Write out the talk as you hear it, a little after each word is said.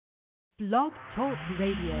Blog Talk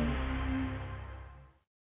Radio.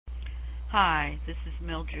 Hi, this is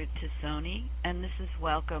Mildred Tassone, and this is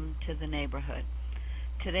Welcome to the Neighborhood.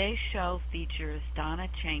 Today's show features Donna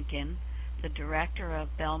Chenkin, the director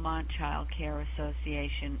of Belmont Childcare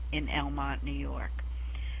Association in Elmont, New York.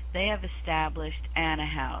 They have established Anna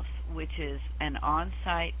House, which is an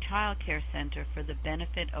on-site childcare center for the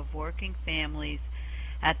benefit of working families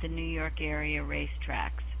at the New York area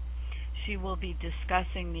racetracks. She will be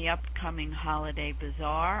discussing the upcoming Holiday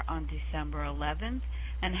Bazaar on December 11th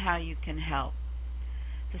and how you can help.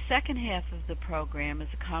 The second half of the program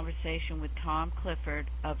is a conversation with Tom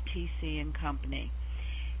Clifford of TC and Company.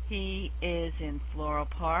 He is in Floral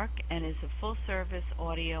Park and is a full-service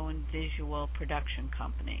audio and visual production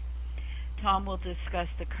company. Tom will discuss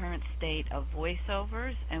the current state of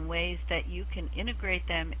voiceovers and ways that you can integrate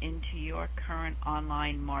them into your current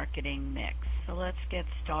online marketing mix. So let's get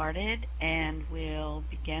started, and we'll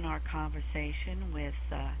begin our conversation with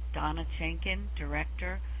Donna Chenkin,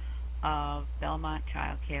 Director of Belmont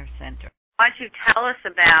Child Care Center. Why don't you tell us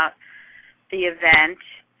about the event,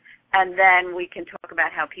 and then we can talk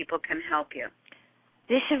about how people can help you.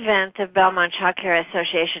 This event the Belmont Child Care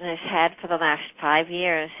Association has had for the last 5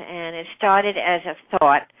 years, and it started as a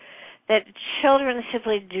thought that children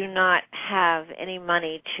simply do not have any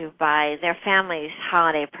money to buy their families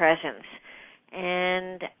holiday presents.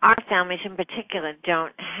 And our families in particular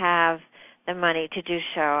don't have the money to do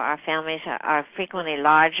so. Our families are frequently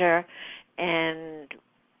larger, and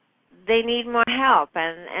they need more help,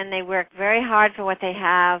 and they work very hard for what they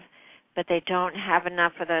have, but they don't have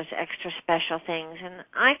enough for those extra special things. And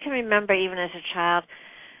I can remember even as a child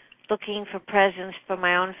looking for presents for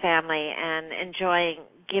my own family and enjoying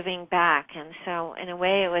giving back. And so in a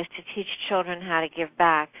way it was to teach children how to give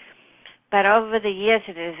back. But over the years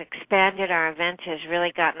it has expanded. Our event has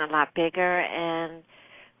really gotten a lot bigger, and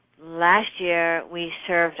last year we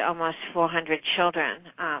served almost 400 children.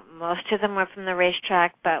 Most of them were from the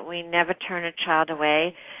racetrack, but we never turn a child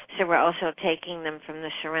away, so we're also taking them from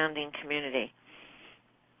the surrounding community.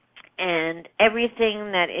 And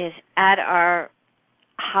everything that is at our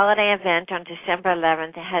holiday event on December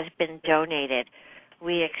 11th has been donated.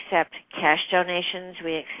 We accept cash donations.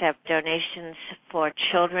 We accept donations for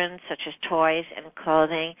children, such as toys and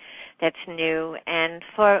clothing that's new, and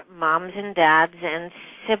for moms and dads and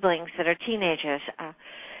siblings that are teenagers.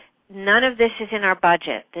 None of this is in our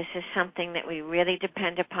budget. This is something that we really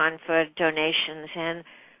depend upon for donations, and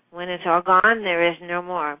when it's all gone, there is no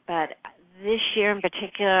more. But this year in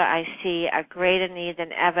particular, I see a greater need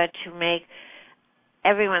than ever to make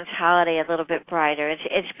everyone's holiday a little bit brighter.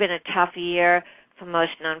 It's been a tough year for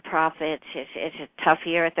most nonprofits. It's a tough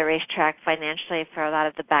year at the racetrack financially for a lot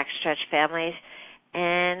of the backstretch families,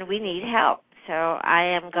 and we need help. So I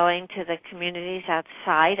am going to the communities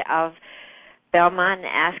outside of Belmont and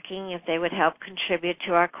asking if they would help contribute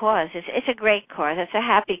to our cause. It's a great cause. It's a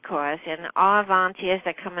happy cause, and all our volunteers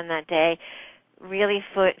that come in that day really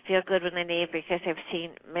feel good when they leave, because they've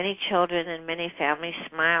seen many children and many families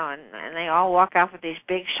smile, and they all walk off with these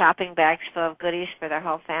big shopping bags full of goodies for their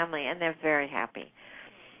whole family, and they're very happy.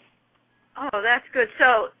 Oh, that's good.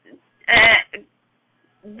 So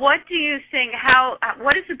what do you think,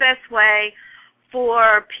 what is the best way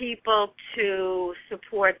for people to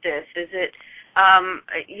support this? Is it,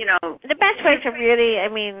 the best way to really,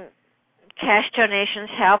 cash donations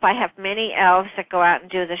help. I have many elves that go out and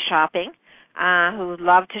do the shopping, who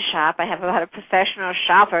love to shop. I have a lot of professional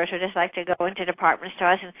shoppers who just like to go into department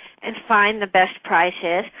stores and find the best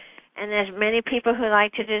prices. And there's many people who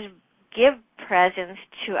like to just give presents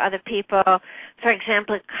to other people. For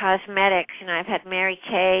example, cosmetics. I've had Mary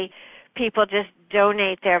Kay people just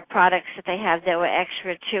donate their products that they have that were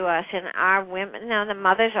extra to us. And our women, the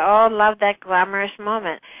mothers all love that glamorous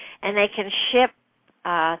moment. And they can ship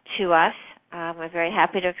to us. We're very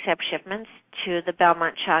happy to accept shipments to the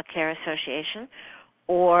Belmont Child Care Association,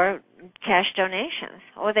 or cash donations.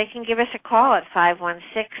 Or they can give us a call at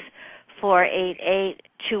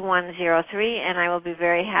 516-488-2103, and I will be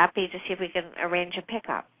very happy to see if we can arrange a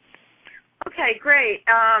pickup. Okay, great.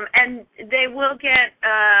 And they will get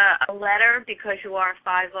a letter because you are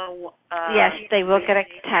 50. Yes, they will get a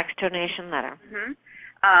tax donation letter. Mm-hmm.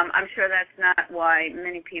 I'm sure that's not why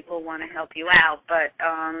many people want to help you out, but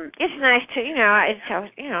it's nice to, it's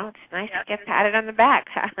nice to get patted on the back.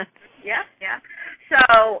 Yeah.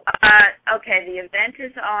 So, okay, the event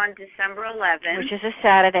is on December 11th, which is a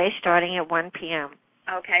Saturday, starting at 1 p.m.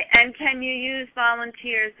 Okay, and can you use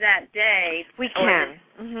volunteers that day? We can.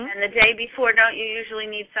 And the day before, don't you usually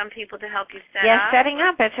need some people to help you set up? Yes, setting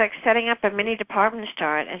up. It's like setting up a mini department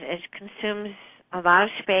store. It consumes a lot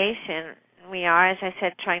of space, and we are, as I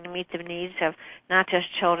said, trying to meet the needs of not just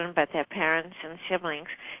children but their parents and siblings.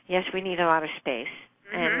 Yes, we need a lot of space.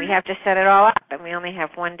 And we have to set it all up, and we only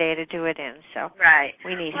have one day to do it in, so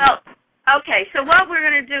we need help. Okay, so what we're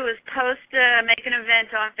going to do is make an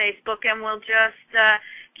event on Facebook, and we'll just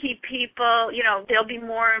keep people, there'll be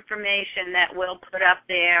more information that we'll put up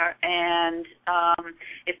there, and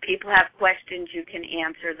if people have questions, you can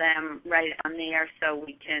answer them right on there so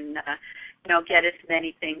we can, get as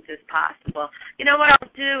many things as possible. What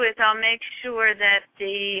I'll do is I'll make sure that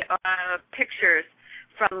the pictures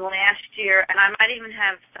from last year, and I might even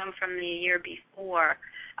have some from the year before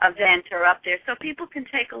event are up there so people can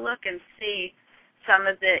take a look and see some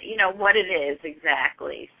of the, what it is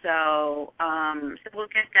exactly. So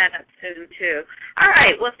we'll get that up soon, too. All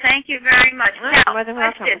right. Well, thank you very much. Now,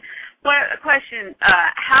 question,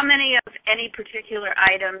 how many of any particular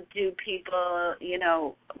item do people,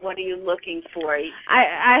 what are you looking for?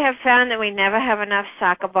 I have found that we never have enough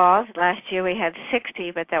soccer balls. Last year we had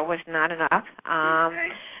 60, but that was not enough.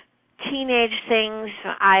 Teenage things,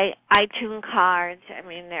 iTunes cards. I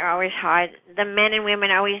mean, they're always hard. The men and women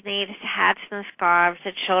always need hats and scarves.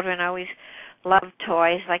 The children always love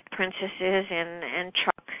toys like princesses and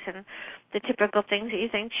trucks and the typical things that you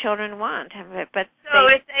think children want. But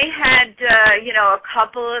if they had, a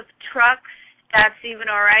couple of trucks, that's even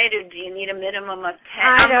all right, or do you need a minimum of 10?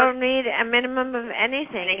 I don't need a minimum of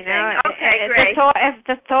anything. Okay, great. If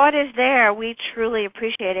the thought is there, we truly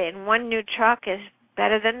appreciate it. And one new truck is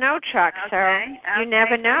better than no truck, so you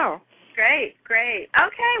never know. Great.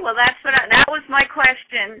 Okay, well, that was my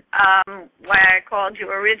question, why I called you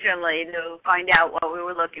originally to find out what we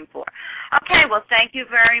were looking for. Okay, well, thank you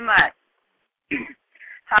very much.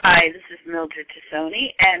 Hi, this is Mildred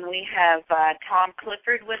Tassone, and we have Tom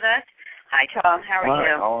Clifford with us. Hi, Tom. How are you?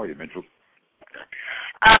 Hi, how are you, Mitchell?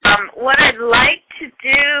 What I'd like to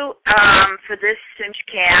do for this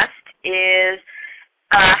Cinchcast is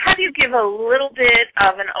have you give a little bit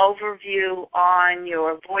of an overview on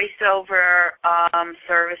your voiceover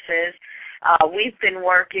services. We've been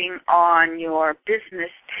working on your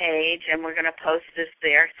business page, and we're going to post this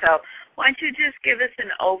there. So why don't you just give us an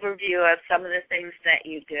overview of some of the things that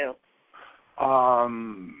you do?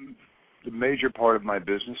 The major part of my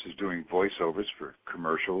business is doing voiceovers for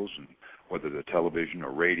commercials, and whether they're television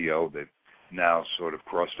or radio. They've now sort of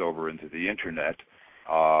crossed over into the Internet,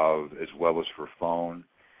 as well as for phone.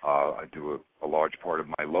 I do a large part of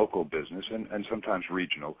my local business and sometimes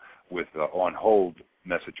regional with on-hold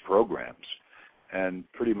message programs. And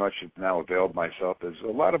pretty much have now availed myself, as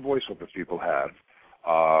a lot of voiceover people have,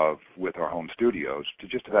 with our home studios, to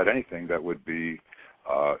just about anything that would be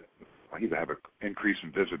either have an increase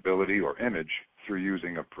in visibility or image through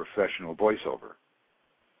using a professional voiceover.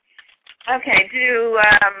 Okay. Do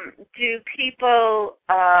people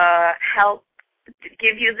help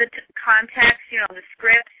give you the context, the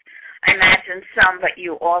scripts? I imagine some, but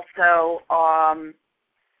you also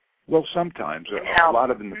well, sometimes. A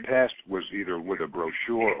lot of in the past was either with a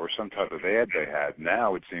brochure or some type of ad they had.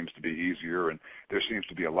 Now it seems to be easier, and there seems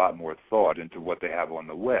to be a lot more thought into what they have on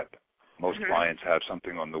the web. Most clients have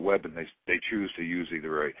something on the web, and they choose to use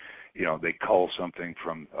either they cull something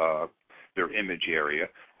from their image area,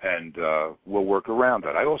 and we'll work around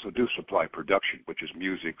that. I also do supply production, which is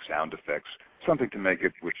music, sound effects, something to make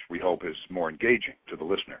it, which we hope is more engaging to the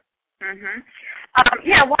listener.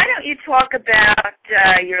 Why don't you talk about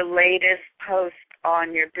your latest post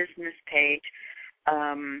on your business page?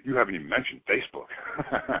 You haven't even mentioned Facebook,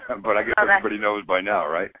 but I guess everybody knows by now,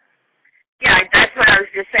 right? Yeah, that's what I was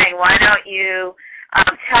just saying. Why don't you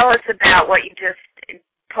tell us about what you just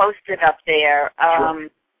posted up there? Sure.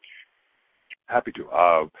 Happy to.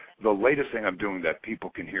 The latest thing I'm doing that people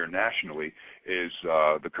can hear nationally is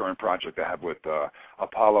the current project I have with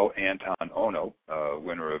Apollo Anton Ono,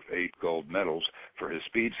 winner of 8 gold medals for his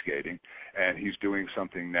speed skating, and he's doing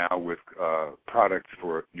something now with product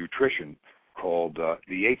for nutrition called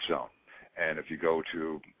the 8 Zone. And if you go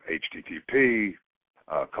to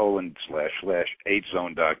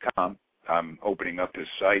http://8zone.com, I'm opening up his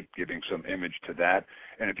site, giving some image to that.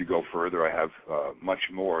 And if you go further, I have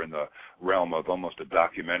much more in the realm of almost a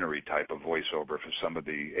documentary type of voiceover for some of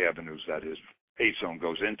the avenues that his 8 Zone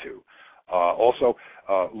goes into. Also,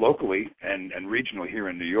 locally and regionally here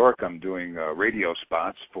in New York, I'm doing radio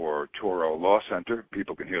spots for Toro Law Center.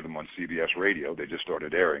 People can hear them on CBS Radio. They just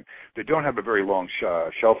started airing. They don't have a very long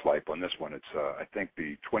shelf life on this one. It's, I think,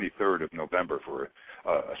 the 23rd of November for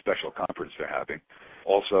a special conference they're having.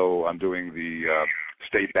 Also, I'm doing the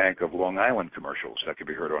State Bank of Long Island commercials that can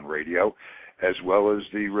be heard on radio, as well as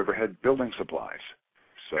the Riverhead Building Supplies.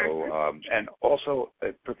 So, and also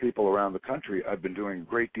for people around the country, I've been doing a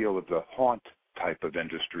great deal of the haunt type of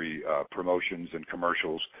industry promotions and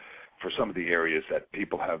commercials for some of the areas that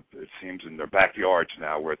people have, it seems, in their backyards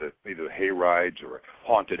now, where either hay rides or a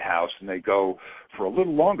haunted house, and they go for a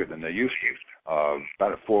little longer than they used to,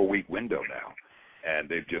 about a 4-week window now. And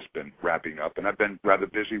they've just been wrapping up. And I've been rather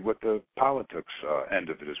busy with the politics end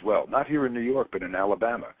of it as well. Not here in New York, but in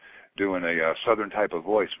Alabama, doing a southern type of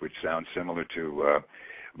voice, which sounds similar to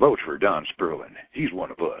vote for Don Sperlin. He's one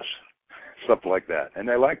of us. Stuff like that. And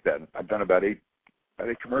they like that. I've done about eight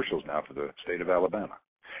commercials now for the state of Alabama.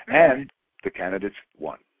 And the candidates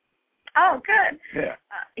won. Oh, good. Yeah.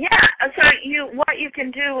 So what you can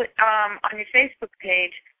do on your Facebook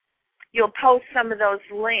page, you'll post some of those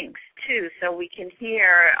links, too, so we can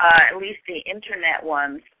hear at least the Internet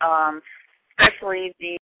ones, especially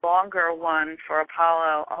the longer one for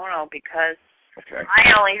Apollo Ono, because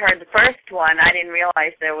I only heard the first one. I didn't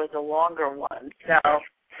realize there was a longer one. So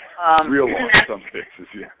real long in some cases,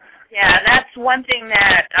 yeah. Yeah, that's one thing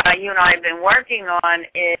that you and I have been working on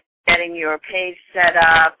is getting your page set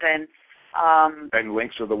up and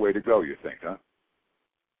links are the way to go, you think, huh?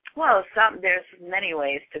 Well, there's many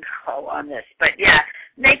ways to go on this, but yeah,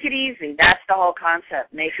 make it easy. That's the whole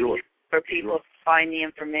concept. Make it easy for people to find the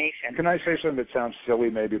information. Can I say something that sounds silly,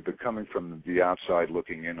 maybe, but coming from the outside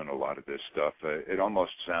looking in on a lot of this stuff, it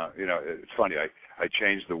almost sounds, it's funny. I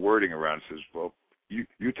changed the wording around. It says, well,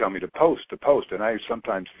 you tell me to post, and I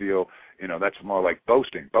sometimes feel, that's more like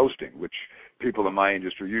boasting, which people in my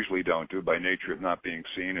industry usually don't do by nature of not being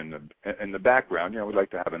seen in the background. We like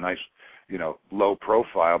to have a nice, low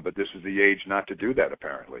profile, but this is the age not to do that,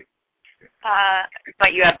 apparently.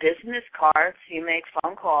 But you have business cards, you make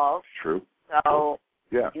phone calls. True. So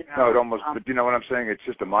yeah, no, it almost. But you know what I'm saying? It's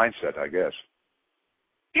just a mindset, I guess.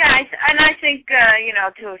 Yeah, and I think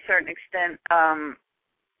to a certain extent.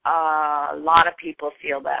 A lot of people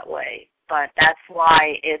feel that way, but that's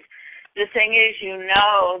why the thing is,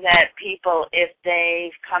 that people, if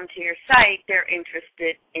they've come to your site, they're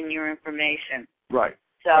interested in your information. Right.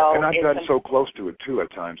 So and I've gotten so close to it, too, at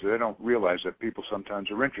times, that I don't realize that people sometimes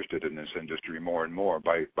are interested in this industry more and more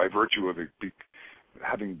by virtue of it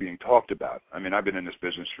having being talked about. I mean, I've been in this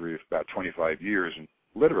business for about 25 years, and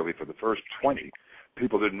literally for the first 20,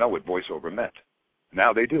 people didn't know what voiceover meant.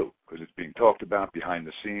 Now they do, because it's being talked about behind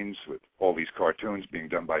the scenes with all these cartoons being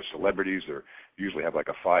done by celebrities. They usually have like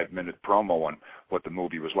a 5-minute promo on what the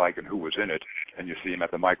movie was like and who was in it, and you see them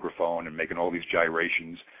at the microphone and making all these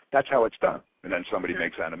gyrations. That's how it's done. And then somebody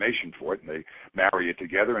makes animation for it, and they marry it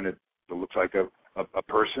together, and it looks like a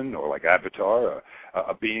person or like Avatar,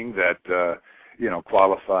 a being that,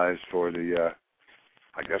 qualifies for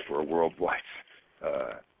for a worldwide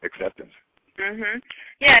acceptance. Mhm.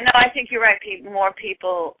 Yeah, no, I think you're right. More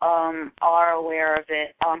people are aware of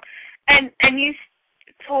it. And you,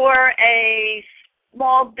 for a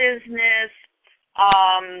small business,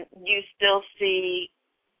 you still see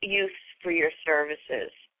use for your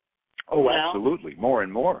services. Oh, absolutely. More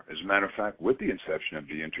and more. As a matter of fact, with the inception of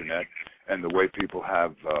the Internet and the way people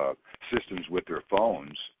have systems with their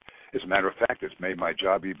phones, as a matter of fact, it's made my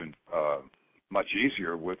job even much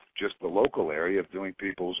easier with just the local area of doing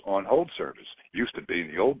people's on-hold service. Used to be in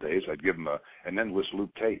the old days, I'd give them an endless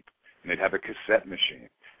loop tape, and they'd have a cassette machine.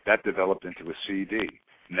 That developed into a CD.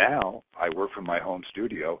 Now I work from my home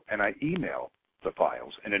studio, and I email the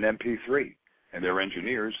files in an MP3, and their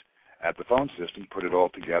engineers at the phone system put it all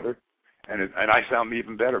together, and I sound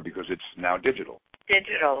even better because it's now digital.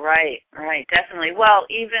 Digital, right, definitely. Well,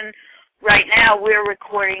 even right now we're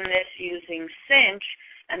recording this using Cinch,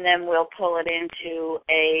 and then we'll pull it into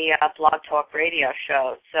a Blog Talk radio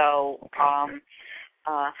show. So,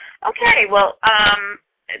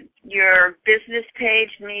 your business page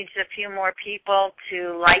needs a few more people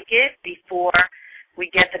to like it before we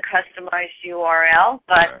get the customized URL.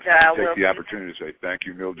 But we'll take the opportunity to say thank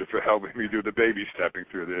you, Mildred, for helping me do the baby stepping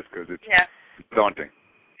through this, because it's daunting.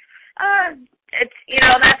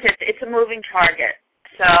 That's it. It's a moving target.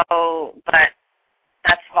 So, but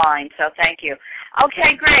that's fine. So thank you.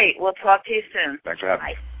 Okay, great. We'll talk to you soon. Thanks for having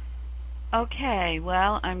me. Okay,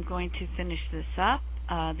 well, I'm going to finish this up.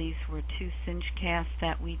 These were 2 Cinchcasts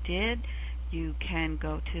that we did. You can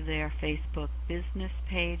go to their Facebook business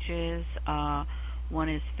pages. One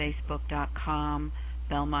is facebook.com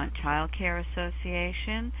Belmont Childcare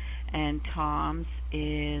Association, and Tom's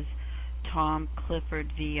is Tom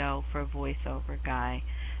Clifford VO for voiceover guy.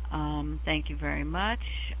 Thank you very much.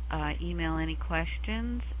 Email any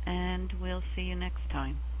questions, and we'll see you next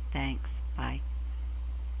time. Thanks. Bye.